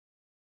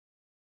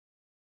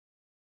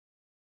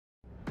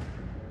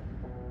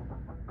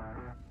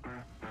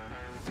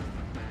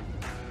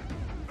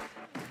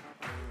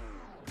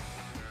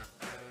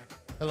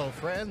Hello,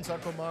 friends.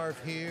 Uncle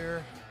Marv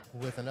here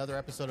with another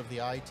episode of the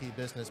IT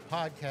Business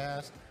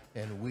Podcast.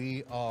 And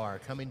we are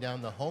coming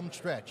down the home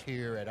stretch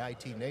here at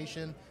IT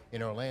Nation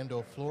in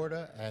Orlando,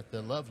 Florida at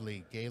the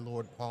lovely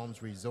Gaylord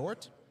Palms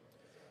Resort.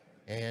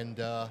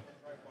 And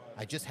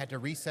I just had to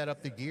reset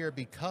up the gear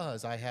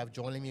because I have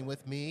joining me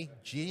with me,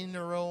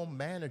 General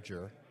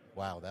Manager.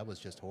 Wow, that was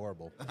just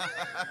horrible.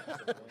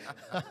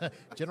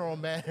 General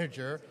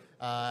Manager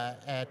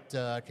at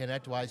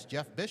ConnectWise,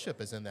 Jeff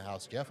Bishop is in the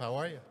house. Jeff, how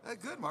are you?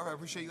 Good, Marv. I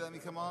appreciate you letting me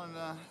come on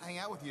and hang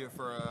out with you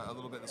for a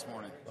little bit this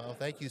morning. Well,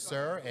 thank you,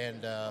 sir.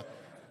 And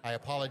I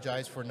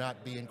apologize for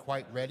not being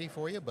quite ready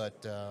for you,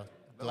 but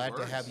glad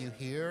to have you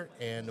here.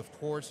 And of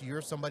course,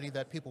 you're somebody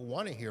that people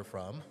want to hear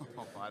from.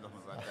 Oh, I don't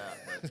know about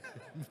that.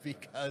 But.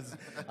 Because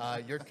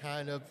you're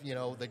kind of,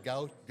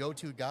 the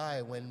go-to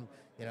guy when,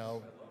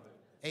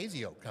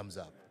 ASIO comes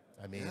up.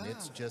 I mean,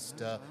 it's just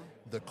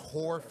the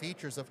core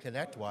features of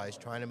ConnectWise,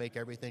 trying to make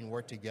everything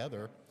work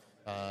together.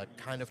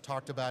 Kind of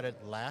talked about it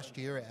last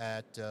year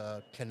at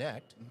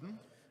Connect.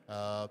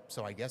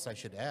 So I guess I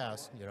should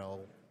ask,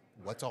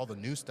 what's all the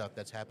new stuff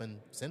that's happened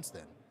since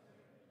then?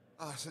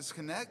 Since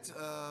Connect,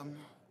 a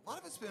lot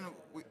of it's been,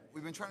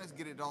 we've been trying to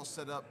get it all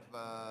set up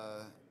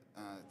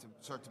to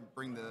start to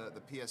bring the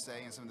PSA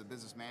and some of the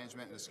business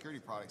management and the security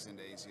products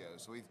into ASIO.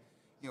 So we've,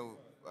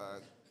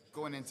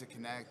 going into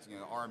Connect,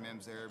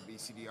 RMM's there,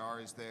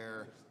 BCDR is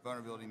there,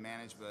 vulnerability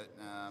management,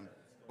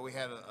 but we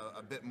had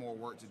a bit more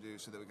work to do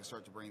so that we can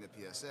start to bring the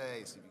PSA,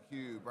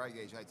 CPQ,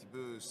 BrightGauge, IT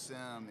Boost,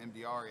 SIM,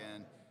 MDR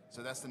in.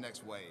 So that's the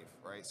next wave,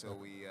 right? So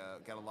we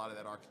got a lot of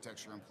that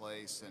architecture in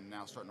place and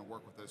now starting to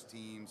work with those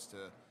teams to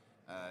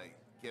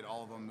get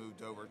all of them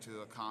moved over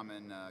to a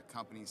common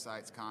company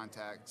sites,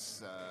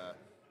 contacts,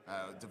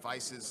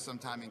 devices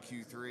sometime in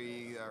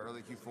Q3,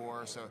 early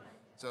Q4. So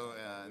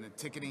and the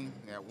ticketing,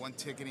 one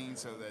ticketing,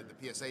 so that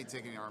the PSA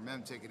ticketing,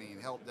 RMM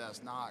ticketing, help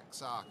desk, NOC,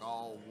 SOC,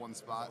 all one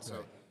spot.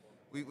 So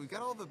we've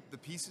got all the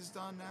pieces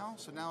done now.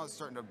 So now it's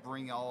starting to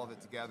bring all of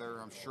it together.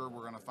 I'm sure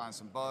we're going to find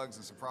some bugs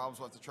and some problems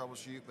we'll have to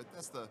troubleshoot, but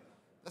that's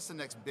the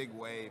next big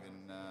wave,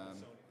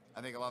 and I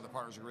think a lot of the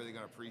partners are really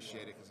going to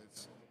appreciate it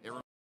because it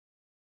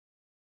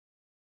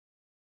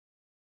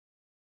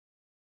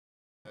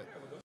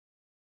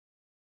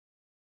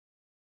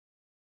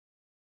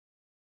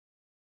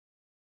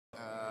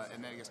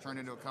and then it gets turned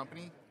into a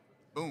company,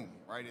 boom,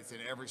 right? It's in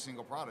every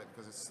single product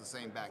because it's the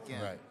same back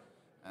end. Right.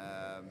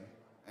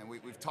 And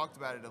we've talked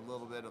about it a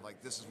little bit of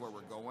like, this is where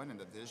we're going and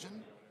the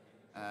vision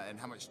and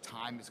how much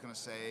time it's going to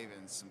save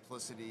and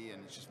simplicity,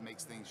 and it just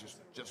makes things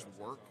just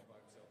work.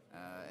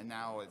 And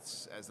now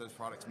as those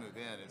products move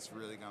in, it's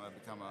really going to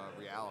become a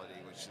reality,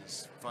 which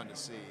is fun to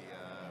see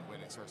when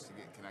it starts to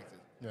get connected.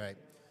 Right.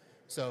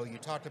 So you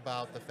talked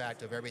about the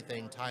fact of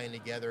everything tying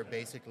together,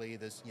 basically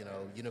this,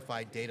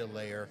 unified data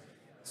layer.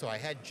 So I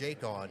had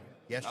Jake on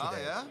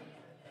yesterday. Oh,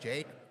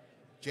 yeah?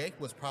 Jake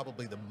was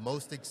probably the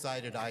most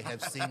excited I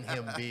have seen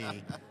him be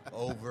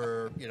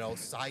over,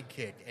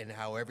 Sidekick and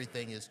how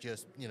everything is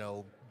just,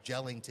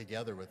 gelling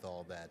together with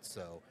all that.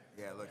 So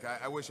yeah, look,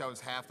 I wish I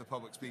was half the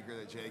public speaker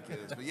that Jake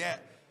is, but yeah,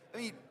 I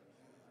mean,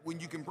 when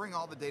you can bring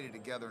all the data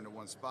together into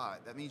one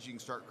spot, that means you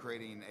can start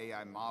creating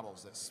AI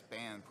models that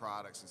span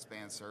products and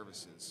span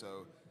services.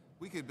 So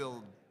we could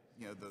build,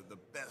 the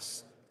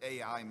best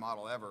AI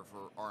model ever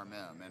for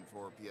RMM and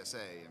for PSA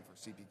and for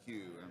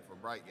CPQ and for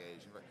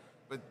BrightGauge,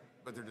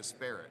 but they're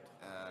disparate.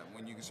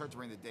 When you can start to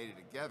bring the data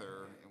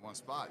together in one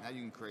spot, now you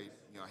can create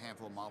a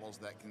handful of models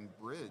that can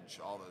bridge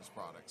all those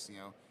products.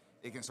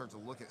 It can start to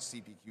look at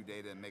CPQ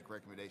data and make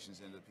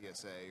recommendations into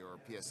PSA, or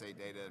PSA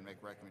data and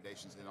make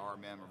recommendations in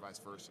RMM, or vice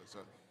versa. So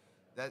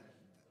that,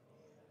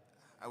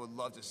 I would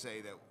love to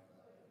say that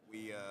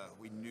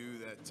we knew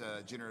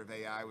that generative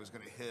AI was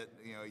going to hit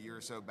a year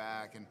or so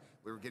back, and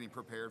we were getting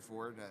prepared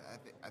for it.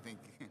 I think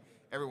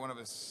every one of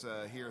us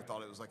here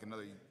thought it was like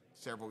another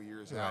several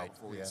years out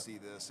before we'd see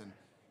this, and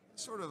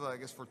it's sort of, I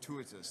guess,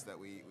 fortuitous that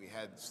we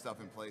had stuff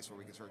in place where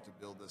we could start to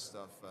build this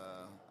stuff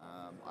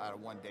out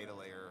of one data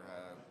layer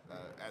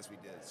as we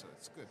did. So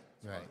it's good.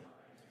 It's right. fun.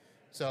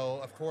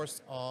 So, of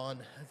course, on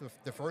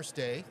the first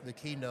day, the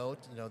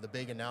keynote, the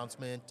big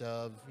announcement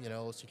of,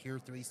 Secure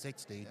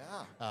 360.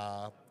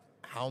 Yeah.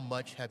 How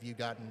much have you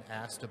gotten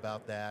asked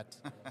about that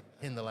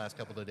in the last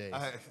couple of days?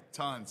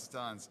 Tons.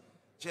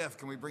 Jeff,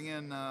 can we bring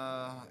in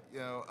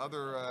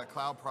other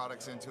cloud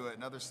products into it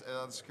and other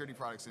security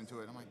products into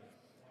it? I'm like,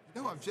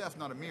 I'm Jeff,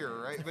 not a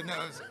mirror, right? But no,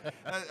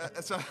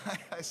 so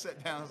I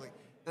sat down. I was like,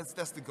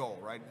 that's the goal,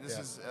 right? This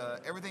is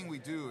everything we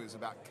do is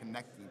about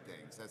connecting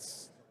things.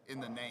 That's in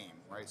the name,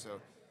 right?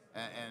 So,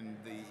 and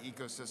the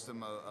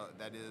ecosystem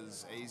that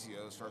is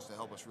ASIO starts to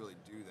help us really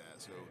do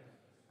that. So,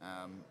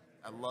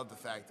 I love the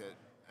fact that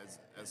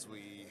as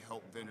we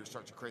help vendors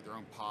start to create their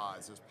own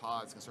pods, those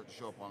pods can start to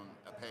show up on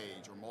a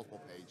page or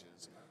multiple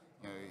pages.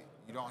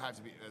 You don't have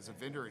to be, as a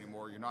vendor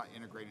anymore, you're not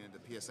integrating into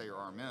PSA or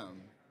RMM,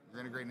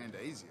 you're integrating into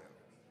ASIO.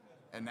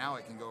 And now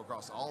it can go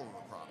across all of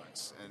the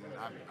products. And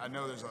I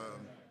know there's a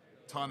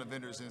ton of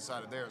vendors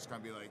inside of there. It's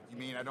going to be like, you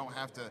mean I don't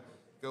have to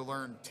go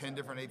learn 10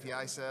 different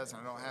API sets,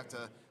 and I don't have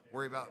to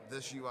worry about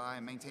this UI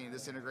and maintaining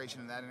this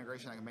integration and that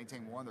integration. I can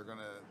maintain one. They're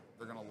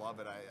gonna love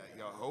it. I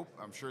hope.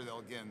 I'm sure they'll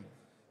again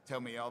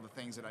tell me all the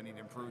things that I need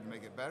to improve to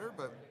make it better.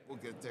 But we'll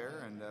get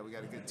there, and we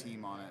got a good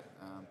team on it.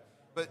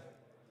 But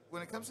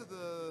when it comes to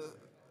the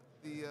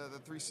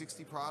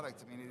 360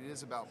 product, I mean, it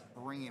is about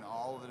bringing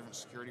all of the different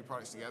security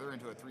products together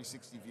into a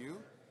 360 view.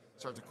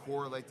 Start to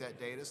correlate that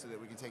data so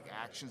that we can take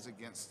actions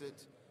against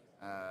it.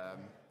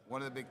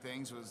 One of the big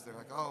things was they're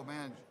like, oh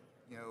man,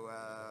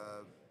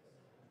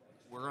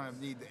 we're going to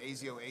need the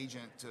ASIO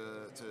agent to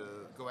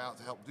go out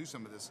to help do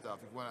some of this stuff.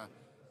 If we want to,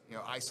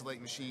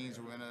 isolate machines,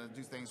 we're going to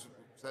do things.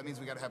 So that means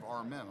we got to have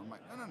RMM. I'm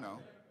like, no.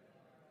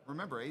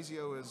 Remember,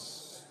 ASIO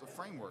is a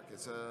framework.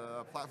 It's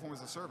a platform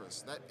as a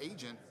service. That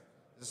agent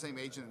is the same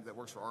agent that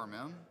works for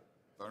RMM,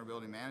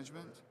 vulnerability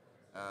management.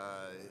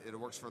 It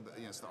works for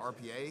it's the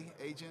RPA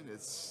agent.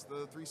 It's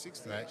the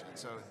 360 agent.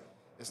 So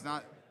it's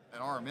not an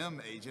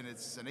RMM agent,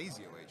 it's an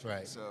ASIO agent.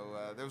 Right. So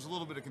there was a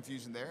little bit of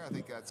confusion there. I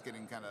think that's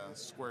getting kind of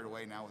squared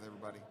away now with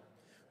everybody.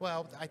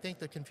 Well, I think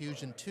the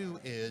confusion too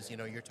is,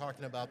 you're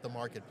talking about the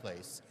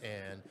marketplace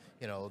and,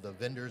 the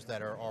vendors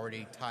that are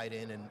already tied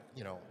in and,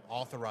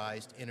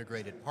 authorized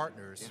integrated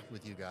partners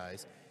with you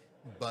guys.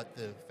 But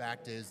the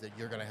fact is that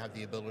you're going to have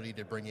the ability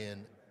to bring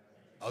in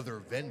other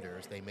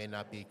vendors. They may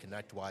not be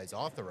ConnectWise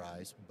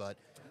authorized, but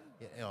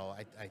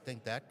I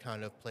think that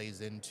kind of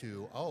plays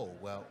into,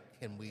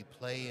 can we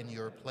play in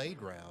your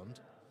playground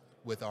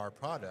with our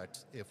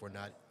product if we're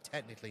not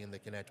technically in the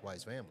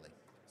ConnectWise family?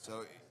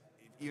 So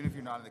even if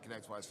you're not in the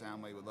ConnectWise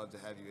family, we'd love to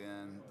have you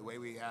in. The way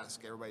we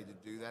ask everybody to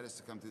do that is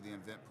to come through the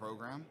event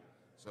program.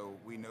 So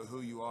we know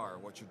who you are,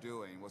 what you're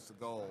doing, what's the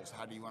goals,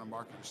 how do you want to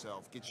market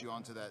yourself, get you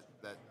onto that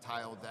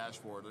tiled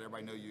dashboard, let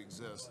everybody know you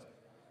exist.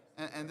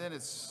 And then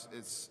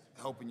it's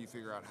helping you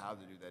figure out how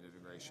to do that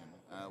integration.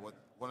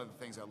 One of the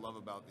things I love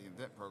about the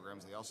event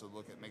programs, they also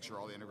look at make sure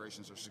all the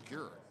integrations are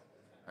secure.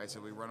 Right,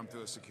 so we run them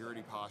through a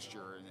security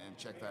posture and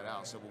check that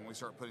out. So when we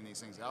start putting these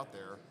things out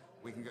there,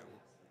 we can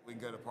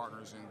go to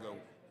partners and go,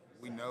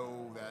 we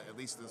know that at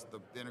least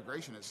the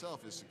integration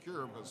itself is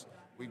secure because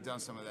we've done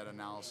some of that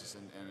analysis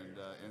and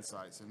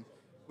insights. And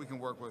we can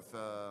work with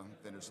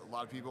vendors. A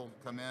lot of people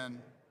come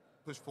in,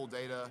 push pull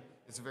data.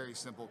 It's a very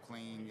simple,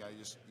 clean.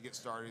 You get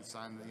started,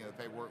 sign the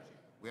paperwork.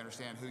 We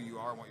understand who you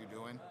are and what you're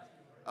doing.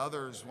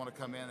 Others want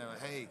to come in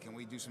and hey, can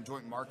we do some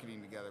joint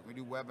marketing together? Can we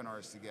do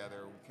webinars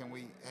together?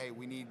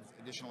 We need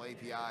additional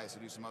APIs to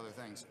do some other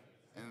things.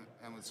 And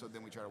so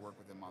then we try to work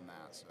with them on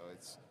that. So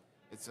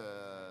it's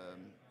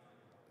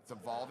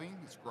evolving,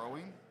 it's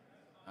growing,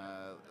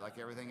 like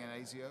everything in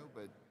ASIO,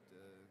 but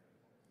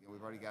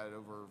we've already got it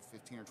over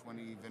 15 or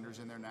 20 vendors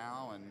in there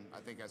now, and I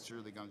think that's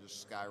really going to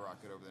just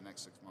skyrocket over the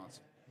next 6 months.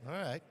 All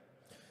right.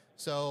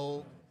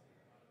 So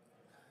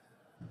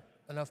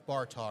enough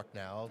bar talk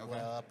now.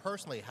 Okay.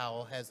 Personally,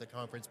 how has the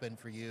conference been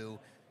for you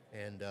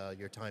and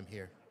your time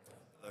here?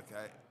 Look,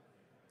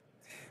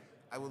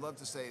 I would love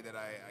to say that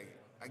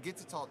I get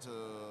to talk to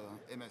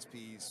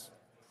MSPs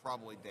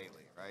probably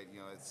daily, right?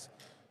 It's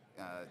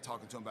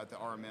talking to them about the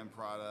RMM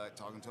product,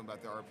 talking to them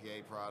about the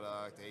RPA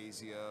product,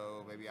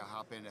 ASIO. Maybe I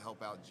hop in to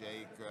help out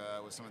Jake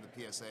with some of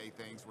the PSA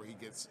things where he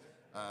gets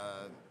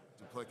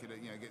duplicated.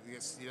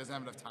 He doesn't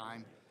have enough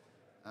time.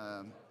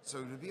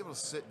 So to be able to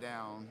sit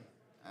down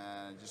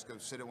and just go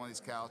sit at one of these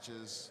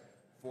couches,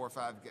 4 or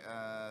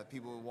 5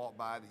 people will walk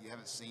by that you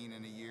haven't seen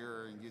in a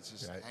year, and you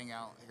just hang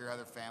out, hear how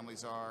their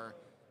families are,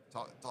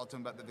 talk to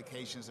them about the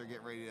vacations they're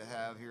getting ready to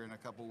have here in a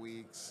couple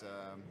weeks.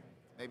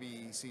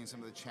 Maybe seeing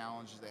some of the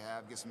challenges they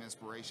have, get some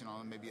inspiration on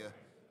them, maybe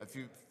a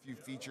few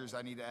features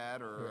I need to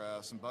add or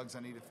some bugs I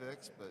need to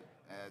fix. But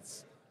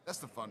that's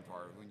the fun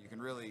part, when you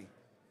can really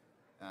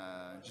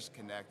just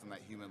connect on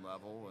that human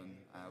level. And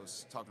I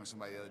was talking to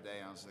somebody the other day,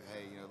 and I was like,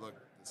 hey, look,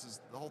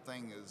 the whole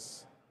thing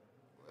is,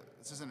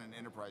 this isn't an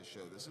enterprise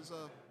show. This is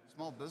a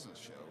small business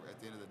show. At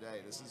the end of the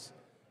day, this is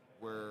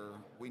where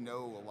we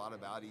know a lot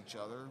about each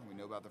other. We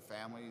know about their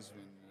families.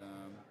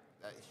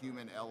 That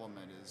human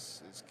element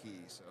is key.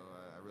 So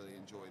I really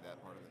enjoy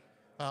that part of it.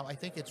 Well, I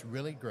think it's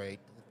really great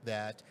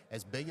that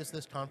as big as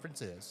this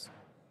conference is,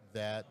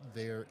 that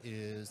there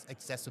is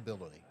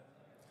accessibility,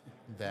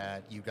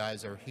 that you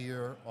guys are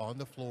here on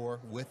the floor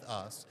with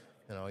us.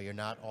 You're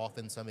not off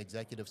in some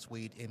executive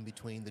suite in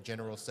between the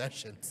general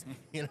sessions,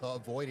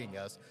 avoiding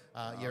us.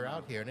 You're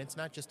out here, and it's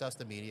not just us,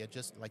 the media,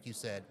 just like you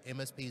said,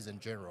 MSPs in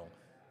general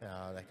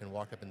that can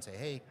walk up and say,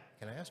 hey,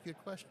 can I ask you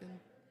a question?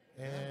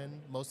 And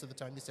most of the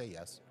time you say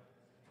yes.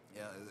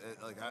 Yeah,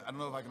 I don't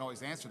know if I can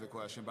always answer the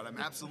question, but I'm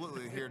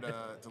absolutely here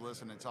to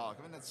listen and talk.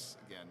 I mean, it's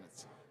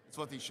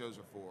what these shows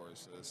are for,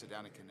 is to sit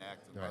down and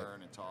connect and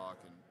learn and talk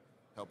and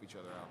help each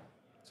other out.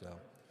 So,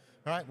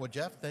 all right, well,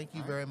 Jeff, thank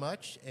you very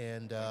much.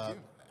 And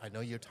I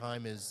know your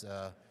time is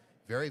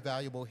very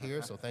valuable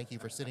here, so thank you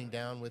for sitting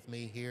down with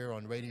me here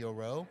on Radio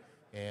Row,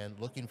 and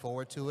looking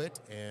forward to it.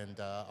 And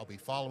I'll be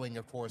following,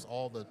 of course,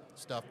 all the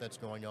stuff that's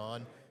going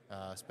on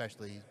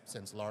especially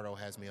since Lardo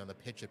has me on the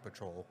Pitch It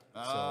Patrol.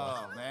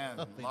 Oh, man.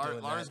 I'll be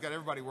doing Lardo's that. got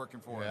everybody working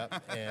for him.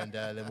 Yep. And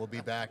then we'll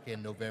be back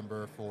in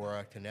November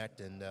for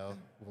Connect, and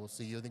we'll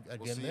see you again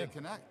We'll see you then. at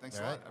Connect. Thanks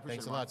All a lot. right. I appreciate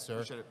Thanks it, a Marv. lot, sir.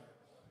 Appreciate it.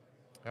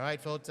 All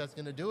right, folks, that's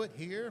going to do it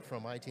here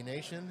from IT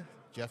Nation.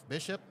 Jeff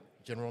Bishop,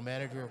 General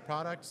Manager of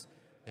Products,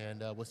 and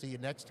we'll see you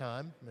next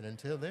time. And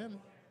until then,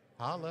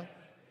 holla.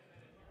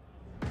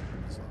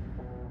 So.